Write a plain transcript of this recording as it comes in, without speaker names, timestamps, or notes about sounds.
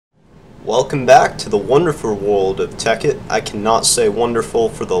Welcome back to the wonderful world of Tekkit. I cannot say wonderful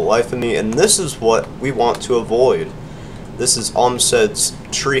for the life of me, and this is what we want to avoid. This is Omsed's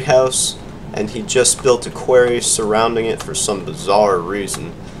treehouse, and he just built a quarry surrounding it for some bizarre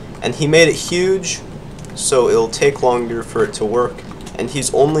reason. And he made it huge, so it'll take longer for it to work, and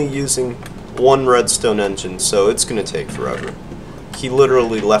he's only using one redstone engine, so it's gonna take forever. He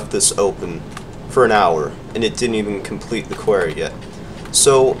literally left this open for an hour, and it didn't even complete the quarry yet.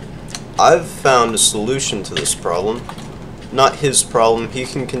 So I've found a solution to this problem. Not his problem, he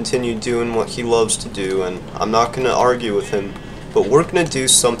can continue doing what he loves to do, and I'm not going to argue with him, but we're going to do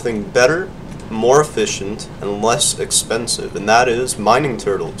something better, more efficient, and less expensive, and that is mining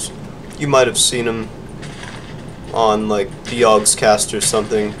turtles. You might have seen them on like Cast or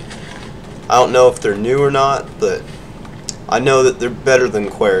something. I don't know if they're new or not, but I know that they're better than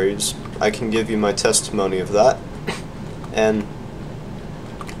quarries. I can give you my testimony of that. And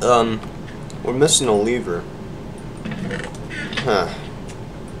we're missing a lever. Huh.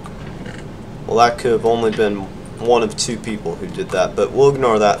 Well, that could have only been one of two people who did that, but we'll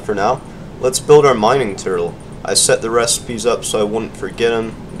ignore that for now. Let's build our mining turtle. I set the recipes up so I wouldn't forget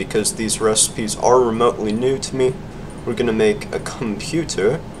them, because these recipes are remotely new to me. We're going to make a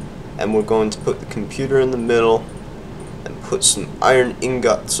computer, and we're going to put the computer in the middle, and put some iron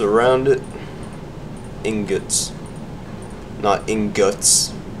ingots around it. Ingots. Not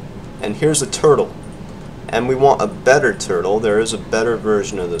ingots. And here's a turtle. And we want a better turtle. There is a better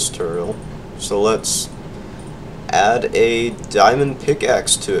version of this turtle. So let's add a diamond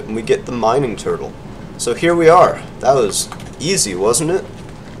pickaxe to it, and we get the mining turtle. So here we are. That was easy, wasn't it?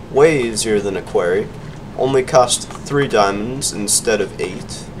 Way easier than a quarry. Only cost 3 diamonds instead of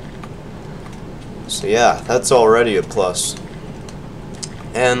 8. So yeah, that's already a plus.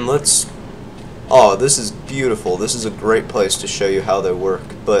 And let's... Oh, this is beautiful. This is a great place to show you how they work,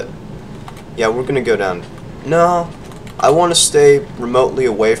 but yeah, we're gonna go down. No, I want to stay remotely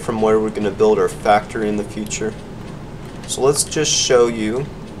away from where we're gonna build our factory in the future. So let's just show you.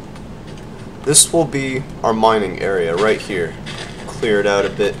 This will be our mining area right here. Clear it out a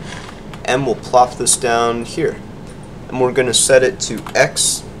bit, and we'll plop this down here. And we're gonna set it to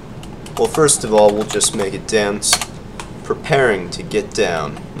X. Well, first of all, we'll just make it dance. Preparing to get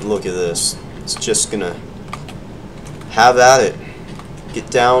down. Look at this. It's just gonna have at it. Get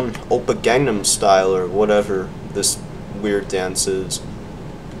down, Oppa Gangnam Style, or whatever this weird dance is.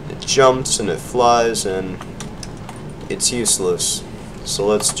 It jumps and it flies and it's useless. So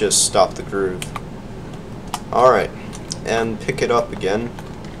let's just stop the groove. Alright, and pick it up again.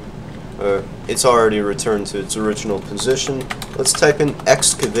 It's already returned to its original position. Let's type in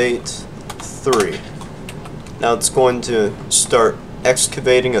excavate 3. Now it's going to start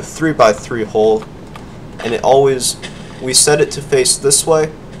excavating a 3x3 hole, and it always... We set it to face this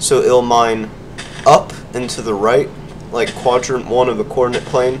way, so it'll mine up and to the right, like quadrant 1 of a coordinate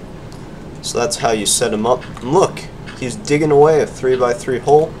plane. So that's how you set him up. And look, he's digging away a 3x3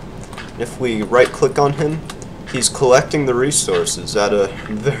 hole. And if we right click on him, he's collecting the resources at a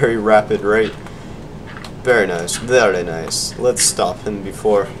very rapid rate. Very nice, very nice. Let's stop him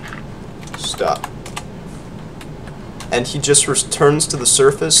before... Stop. And he just returns to the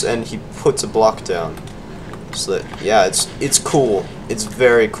surface and he puts a block down. So that, yeah, it's cool. It's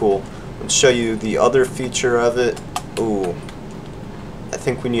very cool. Let's show you the other feature of it. Ooh, I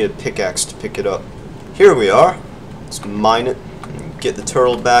think we need a pickaxe to pick it up. Here we are. Let's mine it. Get the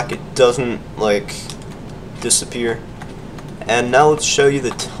turtle back. It doesn't like disappear. And now let's show you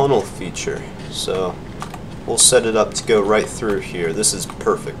the tunnel feature. So we'll set it up to go right through here. This is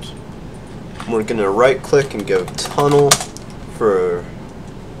perfect. We're gonna right click and go tunnel for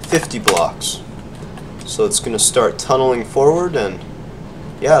 50 blocks. So it's going to start tunneling forward, and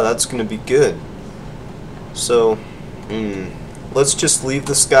yeah, that's going to be good. So let's just leave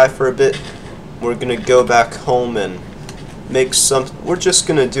this guy for a bit. We're going to go back home and make some... We're just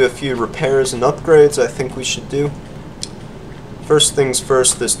going to do a few repairs and upgrades I think we should do. First things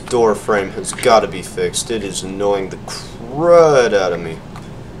first, this door frame has got to be fixed. It is annoying the crud out of me.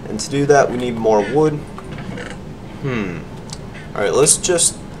 And to do that, we need more wood. Alright,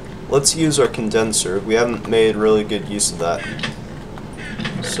 let's use our condenser. We haven't made really good use of that.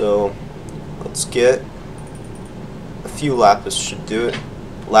 So let's get a few lapis, should do it.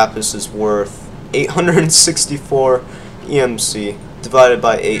 Lapis is worth 864 EMC. Divided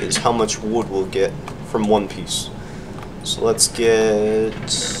by 8 is how much wood we'll get from one piece. So let's get...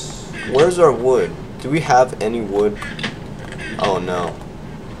 Where's our wood? Do we have any wood? Oh no.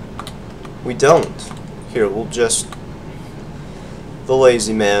 We don't. Here, we'll just... The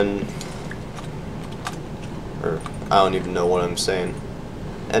lazy man, or I don't even know what I'm saying.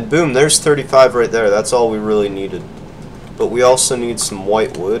 And boom, there's 35 right there. That's all we really needed. But we also need some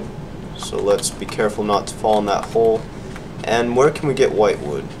white wood. So let's be careful not to fall in that hole. And where can we get white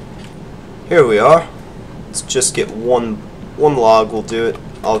wood? Here we are. Let's just get one log. We'll do it,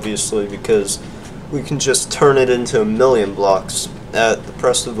 obviously, because we can just turn it into a million blocks at the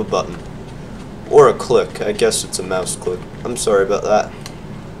press of a button. Or a click. I guess it's a mouse click. I'm sorry about that.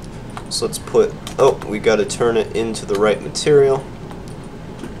 So let's put... Oh, we got to turn it into the right material.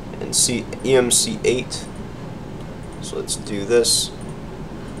 And see EMC8. So let's do this.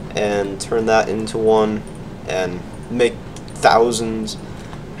 And turn that into one. And make thousands.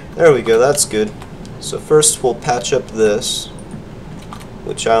 There we go, that's good. So first we'll patch up this,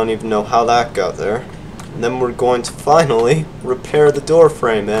 which I don't even know how that got there. And then we're going to finally repair the door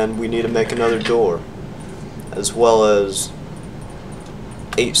frame, and we need to make another door. As well as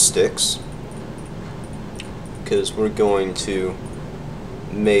 8 sticks. Because we're going to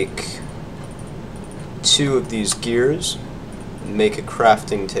make 2 of these gears. Make a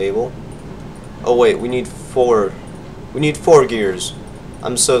crafting table. Oh wait, we need 4. We need 4 gears.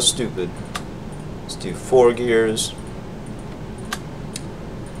 I'm so stupid. Let's do 4 gears.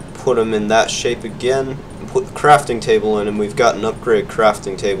 Put them in that shape again. And put the crafting table in, and we've got an upgrade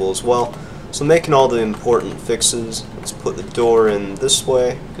crafting table as well. So making all the important fixes. Let's put the door in this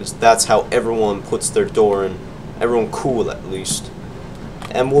way, because that's how everyone puts their door in. Everyone cool, at least.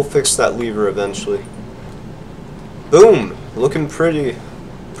 And we'll fix that lever eventually. Boom! Looking pretty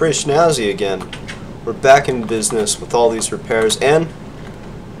snazzy again. We're back in business with all these repairs, and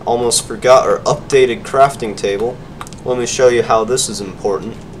almost forgot our updated crafting table. Let me show you how this is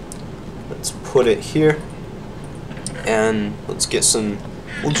important. Let's put it here, and let's get some,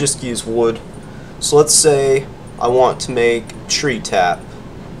 we'll just use wood. So let's say I want to make tree tap,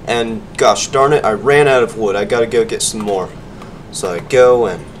 and gosh darn it, I ran out of wood. I gotta go get some more. So I go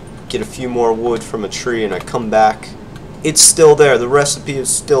and get a few more wood from a tree, and I come back. It's still there. The recipe is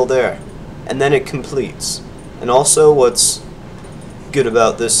still there. And then it completes. And also what's good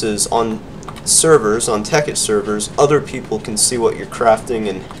about this is on servers, on Tekkisode servers, other people can see what you're crafting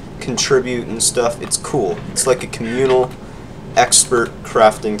and contribute and stuff. It's cool. It's like a communal expert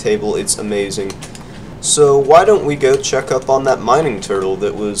crafting table. It's amazing. So why don't we go check up on that mining turtle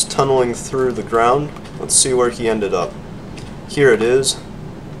that was tunneling through the ground? Let's see where he ended up. Here it is.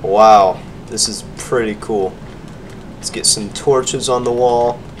 Wow, this is pretty cool. Let's get some torches on the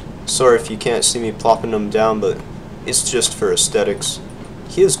wall. Sorry if you can't see me plopping them down, but it's just for aesthetics.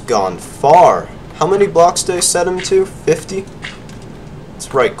 He has gone far. How many blocks did I set him to? 50?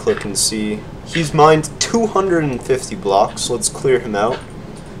 Let's right click and see. He's mined 250 blocks. Let's clear him out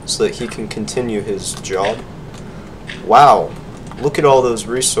so that he can continue his job. Wow. Look at all those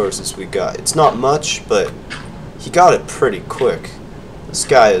resources we got. It's not much, but he got it pretty quick. This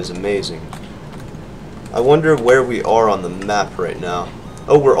guy is amazing. I wonder where we are on the map right now.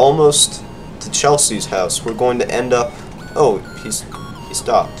 Oh, we're almost to Chelsea's house. We're going to end up... Oh, he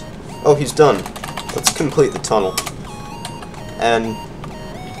stopped. Oh, he's done. Let's complete the tunnel. And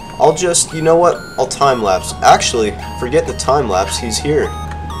I'll just, you know what? I'll time-lapse. Actually, forget the time-lapse. He's here.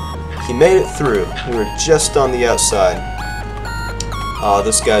 He made it through. We were just on the outside. Ah,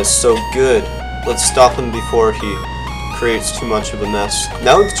 this guy's so good. Let's stop him before he creates too much of a mess.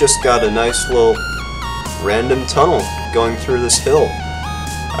 Now we've just got a nice little random tunnel going through this hill.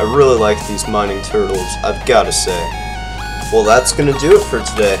 I really like these mining turtles, I've got to say. Well, that's going to do it for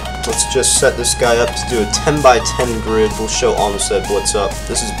today. Let's just set this guy up to do a 10 by 10 grid. We'll show Omsed what's up.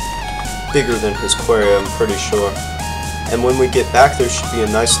 This is bigger than his quarry, I'm pretty sure. And when we get back, there should be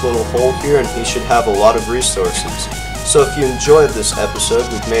a nice little hole here, and he should have a lot of resources. So if you enjoyed this episode,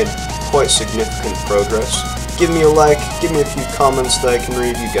 we've made quite significant progress. Give me a like, give me a few comments that I can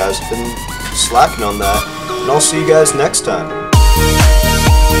read. You guys have been slacking on that. And I'll see you guys next time.